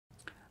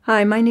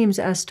Hi, my name's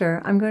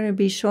Esther. I'm going to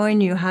be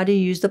showing you how to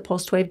use the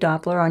pulsed wave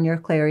Doppler on your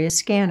Clarius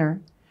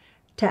scanner.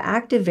 To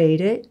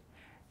activate it,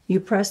 you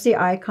press the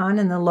icon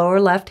in the lower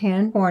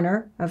left-hand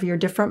corner of your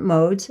different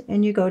modes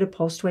and you go to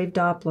pulsed wave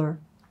Doppler.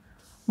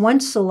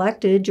 Once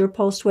selected, your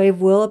pulsed wave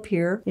will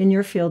appear in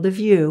your field of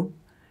view.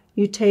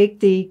 You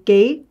take the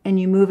gate and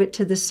you move it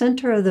to the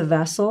center of the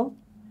vessel,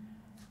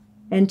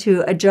 and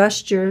to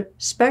adjust your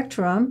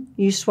spectrum,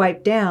 you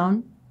swipe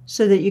down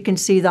so that you can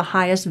see the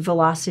highest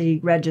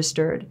velocity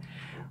registered.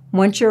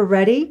 Once you're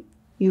ready,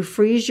 you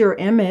freeze your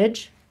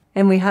image,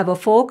 and we have a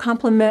full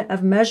complement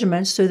of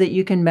measurements so that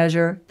you can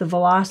measure the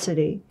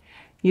velocity.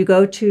 You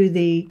go to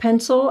the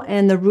pencil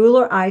and the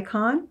ruler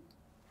icon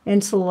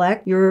and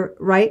select your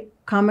right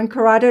common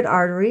carotid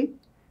artery,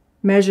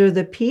 measure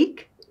the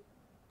peak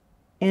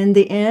and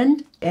the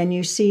end, and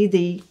you see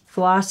the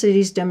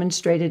velocities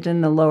demonstrated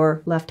in the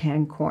lower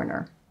left-hand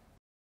corner.